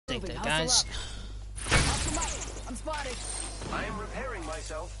think there, guys. I'm spotted. I am repairing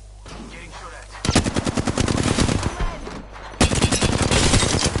myself. Getting shot at.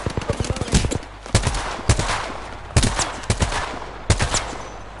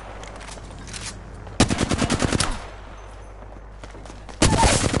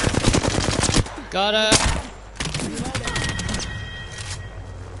 Got her.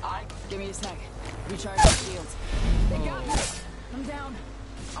 Give me a sec. Recharge the shields. They got me. I'm down.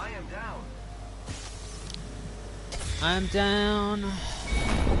 I am down. I'm down.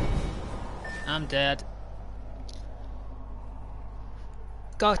 I'm dead.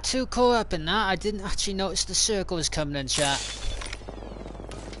 Got too caught up in that, I didn't actually notice the circle was coming in, chat.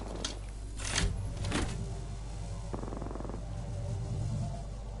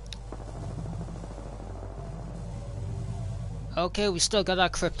 Okay, we still got our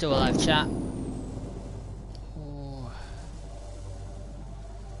crypto alive, chat. Ooh.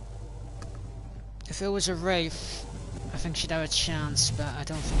 If it was a Wraith, I think she'd have a chance, but I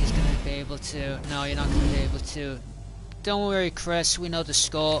don't think he's going to be able to. No, you're not going to be able to. Don't worry, Chris, we know the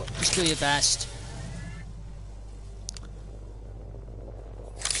score. Just do your best.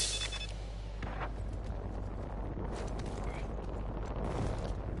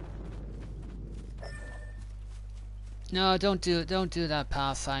 No, don't do that,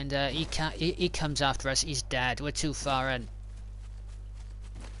 Pathfinder. He comes after us. He's dead. We're too far in.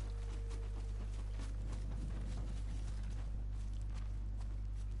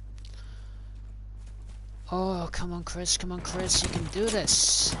 Oh, come on, Chris. Come on, Chris. You can do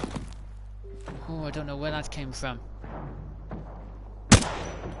this. Oh, I don't know where that came from.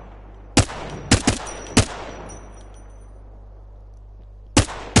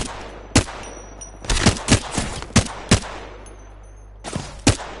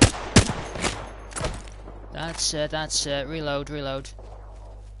 That's it. Reload.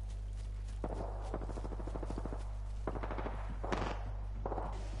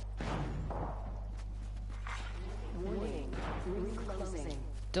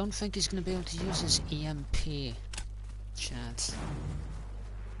 Don't think he's going to be able to use his EMP. Chat.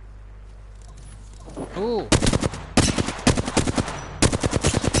 Ooh.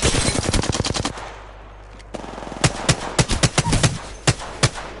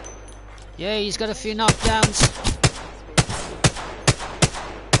 Yeah, he's got a few knockdowns.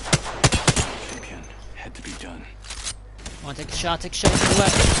 Had to be done. Want to take a shot, take a shot, do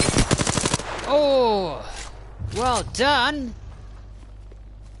it. Oh, well done.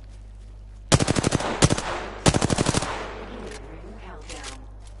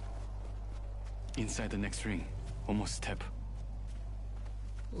 Inside the next ring, almost step.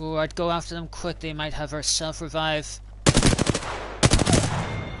 Oh, I'd go after them quick. They might have her self-revive.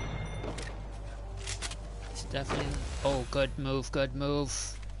 It's definitely. Oh, good move.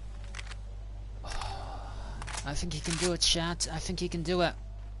 Oh, I think he can do it, chat. I think he can do it.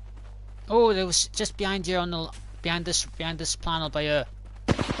 Oh, there was just behind you on the behind this panel by her.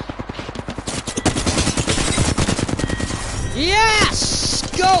 Yes!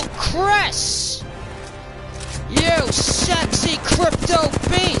 Go, Chris! You sexy crypto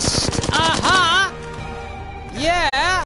beast! Aha! Yeah!